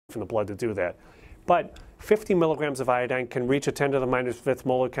from the blood to do that. But 50 milligrams of iodine can reach a 10 to the minus fifth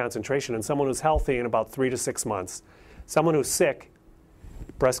molar concentration in someone who's healthy in about 3 to 6 months. Someone who's sick,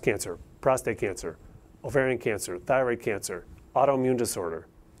 breast cancer, prostate cancer, ovarian cancer, thyroid cancer, autoimmune disorder,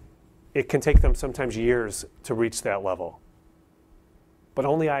 it can take them sometimes years to reach that level. But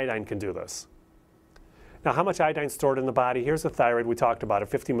only iodine can do this. Now, how much iodine is stored in the body? Here's the thyroid. We talked about it,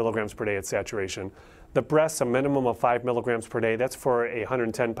 50 milligrams per day at saturation. The breasts, a minimum of 5 milligrams per day. That's for a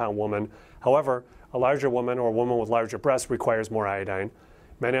 110-pound woman. However, a larger woman or a woman with larger breasts requires more iodine.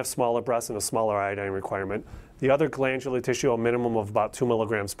 Men have smaller breasts and a smaller iodine requirement. The other glandular tissue, a minimum of about 2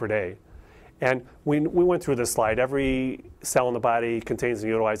 milligrams per day. And we went through this slide. Every cell in the body contains and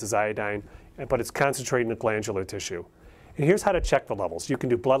utilizes iodine, but it's concentrated in the glandular tissue. And here's how to check the levels. You can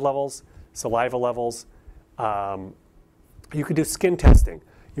do blood levels, saliva levels. You can do skin testing.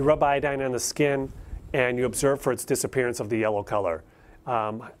 You rub iodine on the skin, and you observe for its disappearance of the yellow color.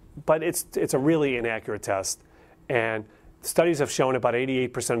 But it's a really inaccurate test. And studies have shown about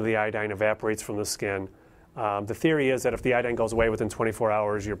 88% of the iodine evaporates from the skin. The theory is that if the iodine goes away within 24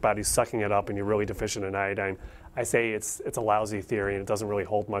 hours, your body's sucking it up and you're really deficient in iodine. I say it's a lousy theory and it doesn't really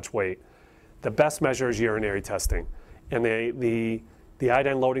hold much weight. The best measure is urinary testing. And the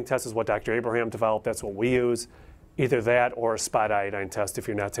iodine loading test is what Dr. Abraham developed. That's what we use. Either that or a spot iodine test if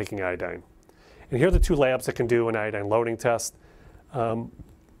you're not taking iodine. And here are the two labs that can do an iodine loading test.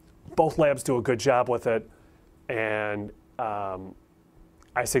 Both labs do a good job with it. And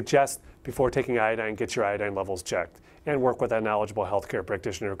I suggest before taking iodine, get your iodine levels checked and work with a knowledgeable healthcare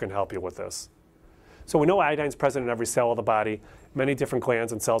practitioner who can help you with this. So we know iodine is present in every cell of the body. Many different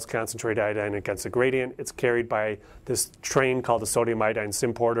glands and cells concentrate iodine against a gradient. It's carried by this train called the sodium iodine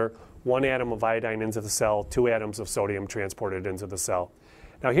symporter. 1 atom of iodine into the cell, 2 atoms of sodium transported into the cell.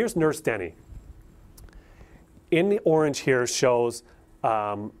 Now here's Nurse Denny. In the orange here shows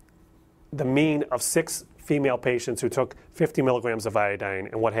the mean of 6 female patients who took 50 milligrams of iodine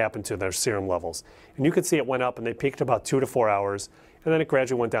and what happened to their serum levels. And you can see it went up and they peaked about 2 to 4 hours, and then it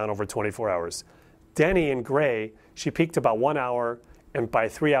gradually went down over 24 hours. Denny in gray, she peaked about 1 hour, and by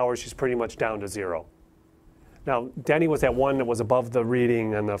 3 hours she's pretty much down to 0. Now, Denny was at 1 that was above the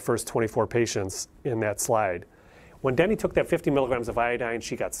reading on the first 24 patients in that slide. When Denny took that 50 milligrams of iodine,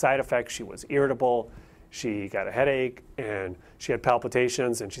 she got side effects. She was irritable. She got a headache, and she had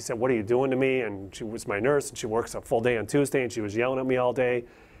palpitations, and she said, "What are you doing to me?" And she was my nurse, and she works a full day on Tuesday, and she was yelling at me all day,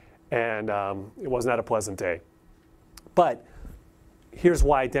 and it was not a pleasant day. But here's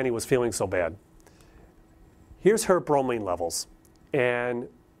why Denny was feeling so bad. Here's her bromine levels, and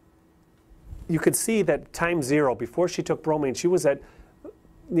you could see that time 0, before she took bromine, she was at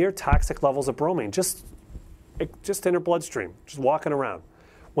near toxic levels of bromine, just in her bloodstream, just walking around.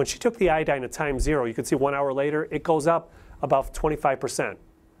 When she took the iodine at time 0, you can see 1 hour later, it goes up about 25%.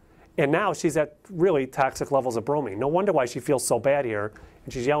 And now she's at really toxic levels of bromine. No wonder why she feels so bad here,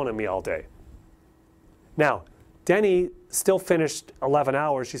 and she's yelling at me all day. Now, Denny still finished 11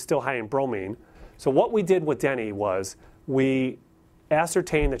 hours. She's still high in bromine. So what we did with Denny was we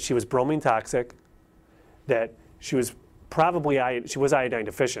ascertained that she was bromine toxic, that she was iodine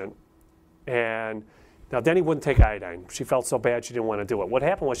deficient, and now, Denny wouldn't take iodine. She felt so bad she didn't want to do it. What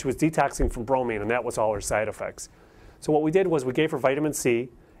happened was she was detoxing from bromine, and that was all her side effects. So what we did was we gave her vitamin C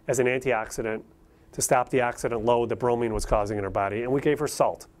as an antioxidant to stop the oxidant load that bromine was causing in her body, and we gave her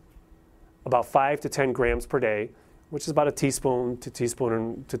salt, about 5 to 10 grams per day, which is about a teaspoon to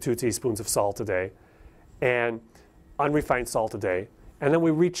 2 teaspoons of salt a day, and unrefined salt a day. And then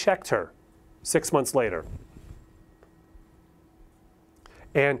we rechecked her 6 months later.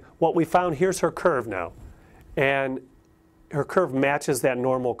 And what we found, here's her curve now. And her curve matches that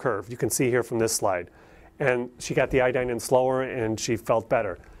normal curve. You can see here from this slide. And she got the iodine in slower and she felt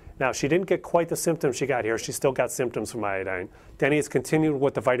better. Now, she didn't get quite the symptoms she got here. She still got symptoms from iodine. Denny has continued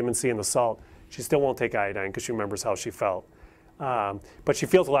with the vitamin C and the salt. She still won't take iodine because she remembers how she felt. But she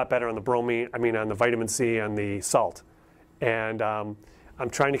feels a lot better on the vitamin C and the salt. And I'm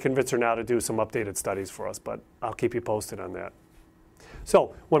trying to convince her now to do some updated studies for us, but I'll keep you posted on that.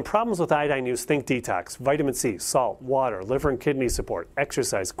 So when problems with iodine use, think detox, vitamin C, salt, water, liver and kidney support,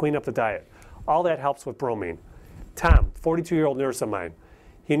 exercise, clean up the diet. All that helps with bromine. Tom, 42-year-old nurse of mine,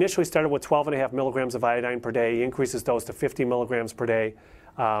 he initially started with 12.5 milligrams of iodine per day. He increased his dose to 50 milligrams per day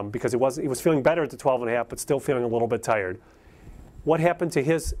because he was feeling better at the 12.5, but still feeling a little bit tired. What happened to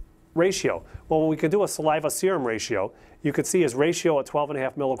his ratio? Well, when we could do a saliva serum ratio, you could see his ratio at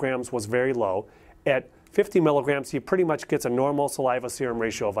 12.5 milligrams was very low. At 50 milligrams, he pretty much gets a normal saliva serum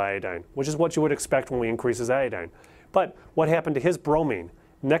ratio of iodine, which is what you would expect when we increase his iodine. But what happened to his bromine?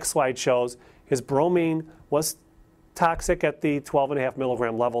 Next slide shows his bromine was toxic at the 12.5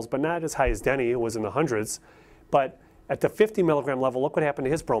 milligram levels, but not as high as Denny, who was in the hundreds. But at the 50 milligram level, look what happened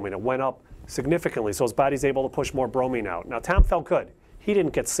to his bromine. It went up significantly, so his body's able to push more bromine out. Now, Tom felt good. He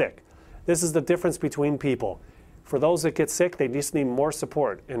didn't get sick. This is the difference between people. For those that get sick, they just need more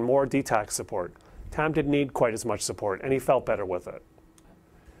support and more detox support. Tom didn't need quite as much support, and he felt better with it.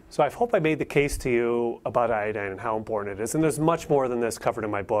 So I hope I made the case to you about iodine and how important it is. And there's much more than this covered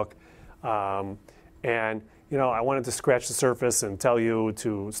in my book. And you know, I wanted to scratch the surface and tell you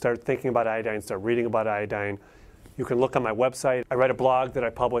to start thinking about iodine, start reading about iodine. You can look on my website. I write a blog that I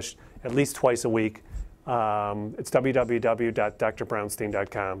publish at least twice a week. It's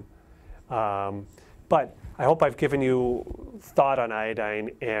www.drbrownstein.com. But I hope I've given you thought on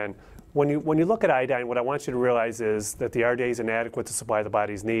iodine. And when you look at iodine, what I want you to realize is that the RDA is inadequate to supply the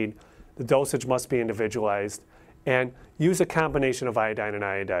body's need. The dosage must be individualized. And use a combination of iodine and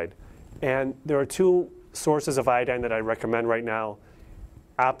iodide. And there are two sources of iodine that I recommend right now.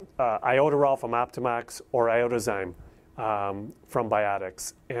 Iodoral from Optimox or Iodozyme from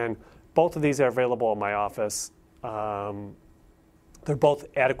Biotics. And both of these are available in my office. They're both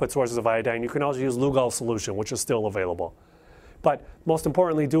adequate sources of iodine. You can also use Lugol solution, which is still available. But most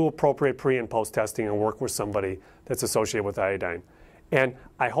importantly, do appropriate pre and post testing and work with somebody that's associated with iodine. And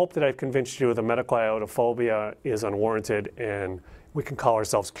I hope that I've convinced you that medical iodophobia is unwarranted and we can call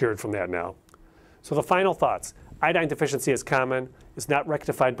ourselves cured from that now. So the final thoughts. Iodine deficiency is common. It's not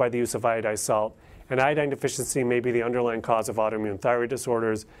rectified by the use of iodized salt. And iodine deficiency may be the underlying cause of autoimmune thyroid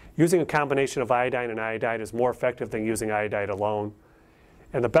disorders. Using a combination of iodine and iodide is more effective than using iodide alone.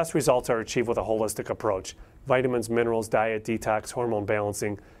 And the best results are achieved with a holistic approach. Vitamins, minerals, diet, detox, hormone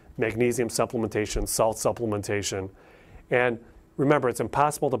balancing, magnesium supplementation, salt supplementation. And remember, it's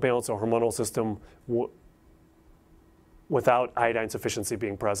impossible to balance a hormonal system without iodine sufficiency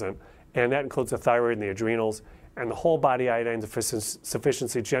being present. And that includes the thyroid and the adrenals. And the whole body iodine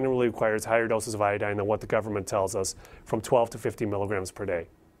sufficiency generally requires higher doses of iodine than what the government tells us, from 12 to 50 milligrams per day.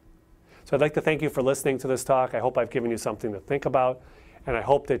 So I'd like to thank you for listening to this talk. I hope I've given you something to think about. And I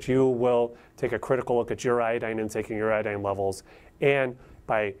hope that you will take a critical look at your iodine intake and your iodine levels. And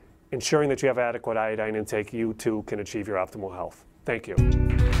by ensuring that you have adequate iodine intake, you too can achieve your optimal health. Thank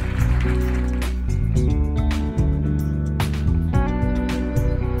you.